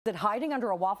Is it hiding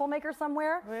under a waffle maker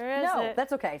somewhere? Where is no, it?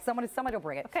 That's okay. Somebody will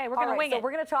bring it. Okay, we're going to wing it. So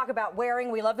we're going to talk about wearing.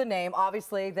 We love the name.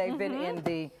 Obviously, they've been in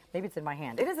the, maybe it's in my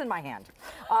hand. It is in my hand.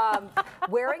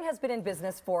 Waring has been in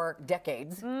business for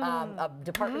decades. A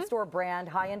department store brand,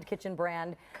 high-end kitchen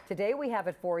brand. Today we have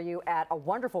it for you at a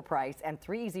wonderful price and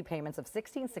 3 easy payments of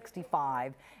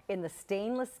 $16.65 in the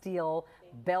stainless steel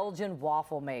Belgian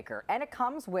waffle maker. And it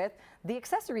comes with the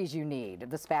accessories you need,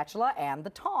 the spatula and the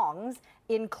tongs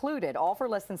included, all for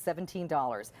less than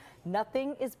 $17.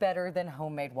 Nothing is better than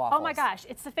homemade waffles. Oh my gosh,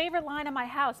 it's the favorite line in my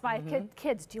house. My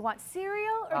kids, do you want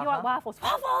cereal or do you want waffles?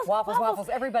 Waffles, waffles, waffles.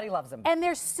 Everybody loves them. And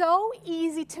they're so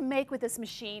easy to make with this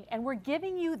machine, and we're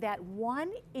giving you that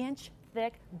 1-inch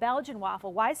thick Belgian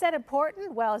waffle. Why is that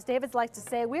important? Well, as David likes to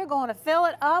say, we're going to fill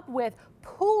it up with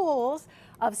pools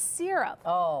of syrup.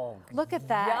 Oh, look at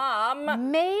that.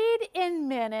 Yum. Made in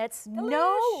minutes, Delish.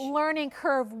 no learning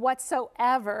curve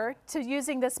whatsoever to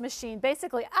using this machine.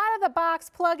 Basically, out of the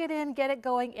box, plug it in, get it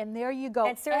going, and there you go.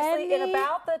 And seriously, in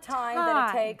about the time that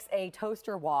it takes a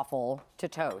toaster waffle to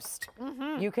toast,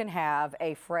 you can have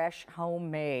a fresh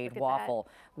homemade waffle,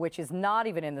 which is not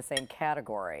even in the same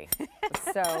category.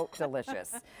 So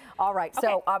delicious. All right,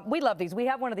 so we love these. We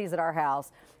have one of these at our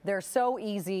house. They're so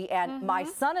easy, and my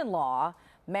son-in-law,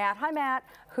 Matt, hi Matt,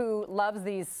 who loves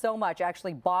these so much,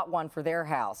 actually bought one for their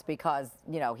house because,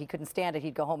 you know, he couldn't stand it.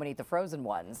 He'd go home and eat the frozen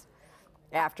ones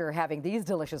after having these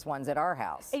delicious ones at our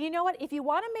house. And you know what? If you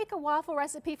want to make a waffle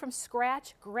recipe from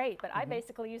scratch, great. But I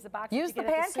basically use the box. Use the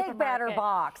pancake batter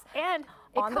box. And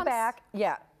it on the back,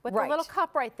 with a little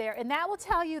cup right there, and that will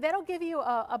tell you, that'll give you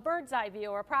a bird's eye view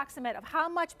or approximate of how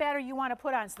much batter you want to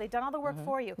put on. So they've done all the work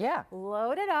for you. Yeah.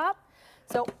 Load it up.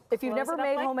 So if you've never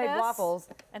made homemade waffles,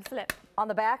 and flip. On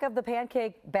the back of the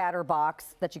pancake batter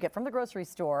box that you get from the grocery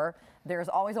store, there's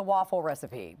always a waffle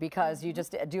recipe because you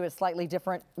just do a slightly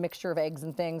different mixture of eggs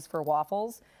and things for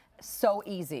waffles. So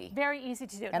easy. Very easy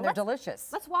to do. And they're delicious.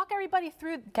 Let's walk everybody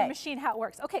through the machine, how it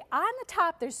works. Okay, on the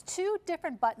top, there's 2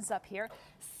 different buttons up here,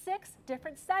 6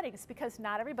 different settings because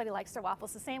not everybody likes their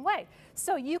waffles the same way.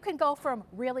 So you can go from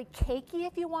really cakey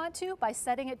if you want to by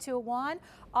setting it to a 1,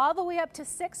 all the way up to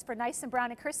 6 for nice and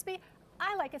brown and crispy.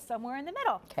 I like it somewhere in the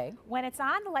middle. Okay. When it's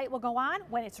on, the light will go on.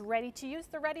 When it's ready to use,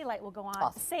 the ready light will go on.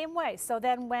 Awesome. Same way. So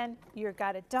then when you've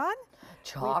got it done,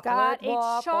 we've got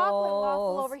a chocolate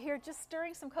waffle over here, just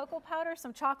stirring some cocoa powder,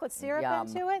 some chocolate syrup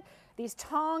into it. These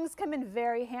tongs come in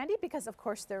very handy because, of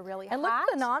course, they're really hot. And look at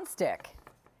the nonstick.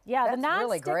 Yeah, the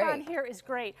nonstick on here is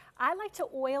great. I like to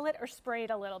oil it or spray it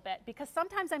a little bit because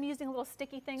sometimes I'm using little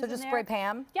sticky things in there. So just spray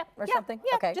Pam or something?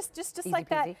 Yeah, okay. just like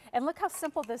that. And look how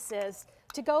simple this is.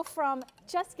 To go from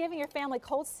just giving your family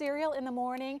cold cereal in the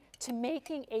morning to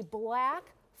making a black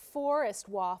forest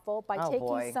waffle by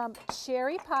taking some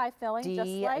cherry pie filling, just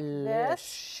like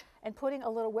this, and putting a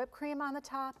little whipped cream on the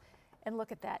top. And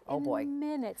look at that. In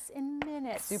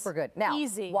minutes. Super good. Now,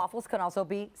 easy. Waffles can also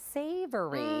be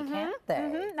savory, can't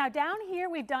they? Now down here,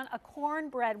 we've done a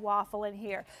cornbread waffle in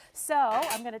here. So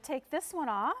I'm going to take this one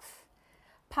off,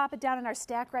 pop it down in our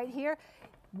stack right here.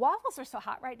 Waffles are so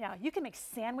hot right now. You can make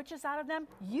sandwiches out of them.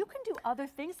 You can do other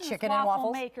things in this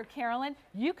waffle maker, Carolyn.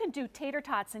 You can do tater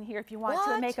tots in here if you want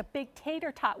to make a big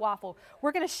tater tot waffle.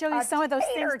 We're going to show you some of those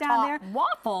things down there.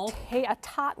 Waffle? A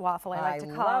tot waffle, I like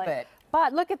to call it. I love it.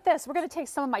 But look at this. We're going to take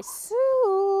some of my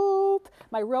soup,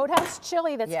 my Roadhouse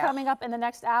chili that's coming up in the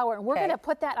next hour, and we're going to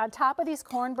put that on top of these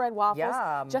cornbread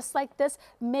waffles, just like this.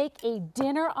 Make a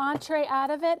dinner entree out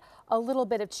of it. A little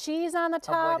bit of cheese on the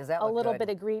top, a little bit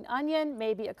of green onion,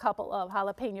 maybe a couple of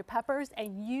jalapeno peppers,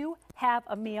 and you have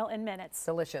a meal in minutes.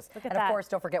 Delicious. Look at that. And of course,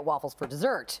 don't forget waffles for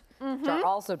dessert, which are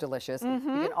also delicious. You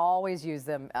can always use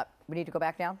them. We need to go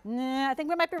back down? Nah, I think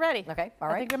we might be ready. Okay, all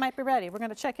right. I think we might be ready. We're going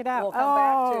to check it out. We'll come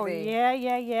back to the...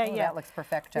 Yeah. That looks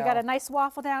perfecto. We got a nice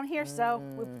waffle down here, so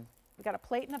we got a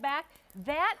plate in the back.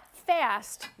 That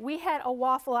fast, we had a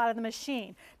waffle out of the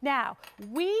machine. Now,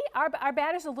 our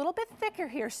batter's a little bit thicker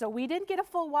here, so we didn't get a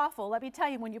full waffle. Let me tell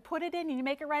you, when you put it in and you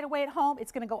make it right away at home,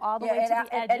 it's going to go all the way to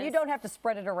the edges. And you don't have to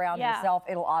spread it around yourself.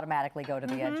 It'll automatically go to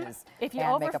the edges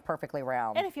and make it perfectly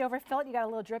round. And if you overfill it, you got a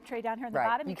little drip tray down here in the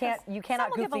bottom. You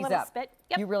cannot goof these up.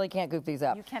 You really can't goof these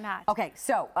up. You cannot. Okay,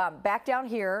 so back down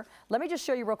here, let me just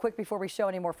show you real quick before we show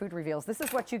any more food reveals. This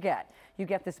is what you get. You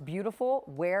get this beautiful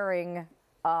Waring,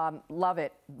 love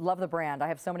it, love the brand. I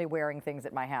have so many Waring things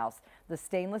at my house. The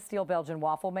stainless steel Belgian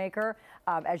waffle maker.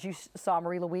 As you saw,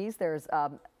 Marie-Louise, there's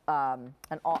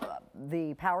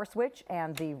the power switch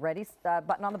and the ready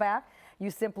button on the back.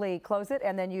 You simply close it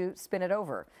and then you spin it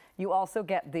over. You also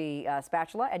get the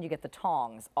spatula and you get the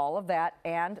tongs, all of that,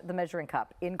 and the measuring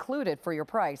cup included for your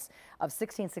price of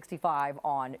 $16.65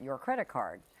 on your credit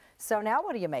card. So now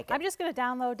what do you make? I'm just going to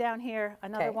download down here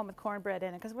another one with cornbread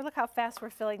in it because look how fast we're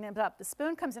filling them up. The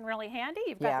spoon comes in really handy.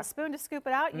 You've got the spoon to scoop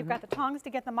it out. You've got the tongs to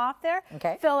get them off there.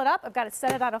 Okay. Fill it up. I've got to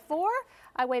set it on a 4.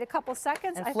 I wait a couple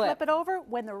seconds. And I flip it over.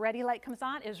 When the ready light comes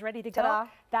on, it's ready to go.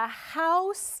 The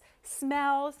house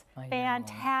smells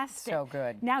fantastic. So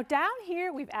good. Now down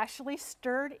here, we've actually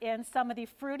stirred in some of the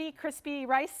fruity, crispy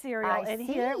rice cereal in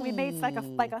here. We made sort of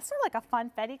like a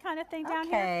funfetti kind of thing down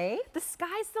here. The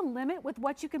sky's the limit with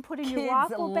what you can put in your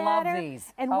waffle batter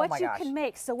and what you can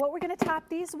make. So what we're going to top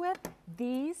these with,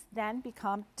 these then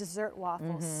become dessert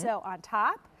waffles. So on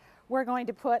top, we're going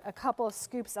to put a couple of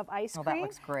scoops of ice cream. That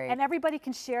looks great. And everybody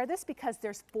can share this because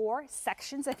there's 4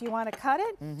 sections if you want to cut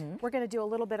it. We're going to do a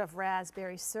little bit of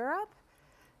raspberry syrup,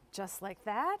 just like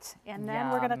that. And then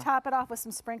we're going to top it off with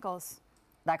some sprinkles.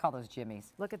 I call those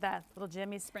jimmies. Look at that, little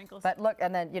Jimmy's sprinkles. But look,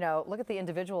 and then, you know, look at the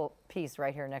individual piece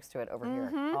right here next to it over here.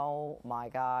 Oh my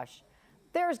gosh.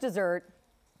 There's dessert.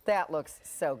 That looks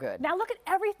so good. Now look at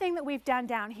everything that we've done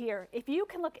down here. If you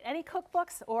can look at any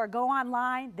cookbooks or go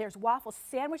online, there's waffle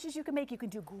sandwiches you can make. You can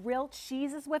do grilled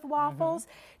cheeses with waffles.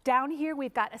 Down here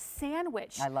we've got a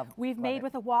sandwich we've made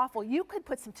with a waffle. You could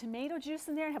put some tomato juice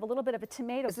in there and have a little bit of a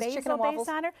tomato basil base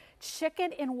on her.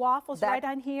 Chicken in waffles right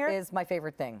on here. That is my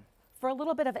favorite thing. For a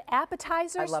little bit of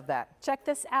appetizers. I love that. Check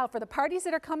this out. For the parties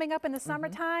that are coming up in the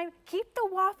summertime, keep the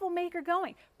waffle maker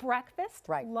going. Breakfast,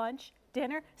 lunch,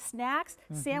 dinner, snacks,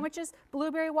 sandwiches,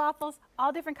 blueberry waffles,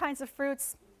 all different kinds of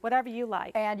fruits, whatever you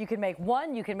like. And you can make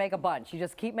one, you can make a bunch. You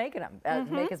just keep making them.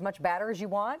 Make as much batter as you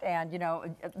want. And, you know,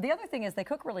 the other thing is they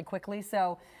cook really quickly,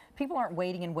 so people aren't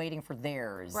waiting and waiting for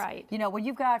theirs. Right. You know, when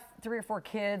you've got 3 or 4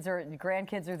 kids or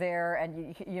grandkids are there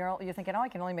and you're thinking, oh, I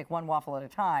can only make one waffle at a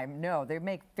time. No, they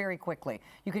make very quickly.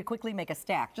 You could quickly make a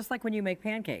stack, just like when you make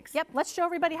pancakes. Yep, let's show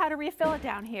everybody how to refill it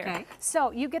down here. Okay.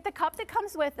 So you get the cup that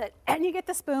comes with it, and you get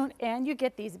the spoon, and you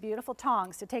get these beautiful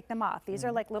tongs to take them off. These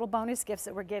are like little bonus gifts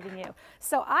that we're giving you.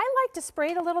 So I like to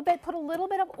spray it a little bit, put a little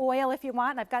bit of oil if you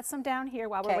want, and I've got some down here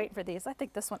while we're waiting for these. I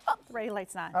think this one, the ready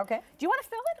light's on. Okay. Do you want to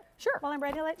fill it? Sure. While I'm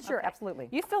ready light? Sure, absolutely.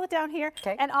 You fill it down here,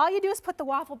 and all you do is put the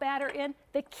waffle batter in.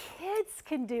 The kids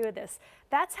can do this.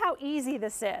 That's how easy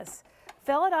this is.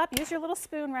 Fill it up, use your little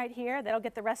spoon right here. That'll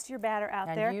get the rest of your batter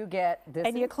out there. And you get this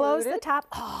And you close the top.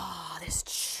 Oh, this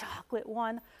chocolate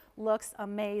one looks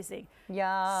amazing.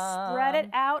 Yeah. Spread it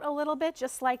out a little bit,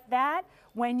 just like that.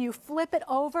 When you flip it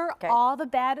over, all the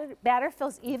batter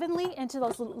fills evenly into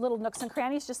those little nooks and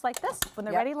crannies, just like this. When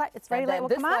the ready light, light will come on.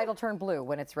 This light will turn blue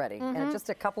when it's ready, in just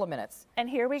a couple of minutes. And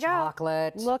here we go.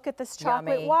 Chocolate. Look at this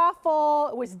chocolate waffle.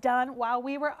 It was done while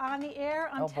we were on the air.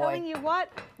 I'm telling you what,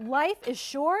 life is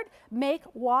short. Make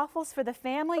waffles for the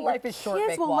family. Life is short.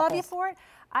 Kids will love you for it.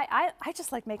 I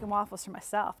just like making waffles for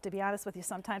myself, to be honest with you.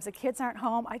 Sometimes the kids aren't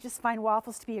home. I just find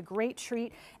waffles to be a great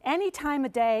treat any time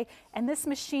of day. And this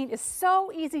machine is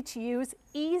so easy to use,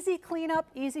 easy cleanup,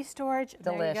 easy storage.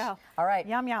 Delish. There you go. All right.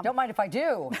 Yum, yum. Don't mind if I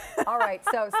do. All right.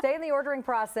 So stay in the ordering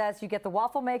process. You get the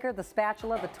waffle maker, the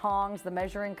spatula, the tongs, the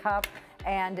measuring cup,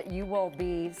 and you will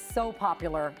be so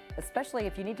popular, especially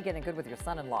if you need to get in good with your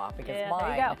son-in-law, because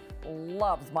mine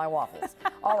loves my waffles.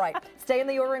 All right. Stay in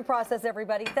the ordering process,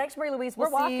 everybody. Thanks, Marie-Louise.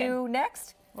 We'll see you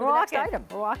next for the next item.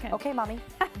 We're walking. Okay, Mommy.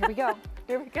 Here we go.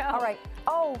 Here we go. All right.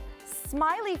 Oh,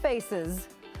 smiley faces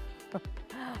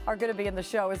are going to be in the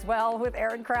show as well with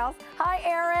Aaron Krause. Hi,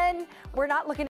 Aaron. We're not looking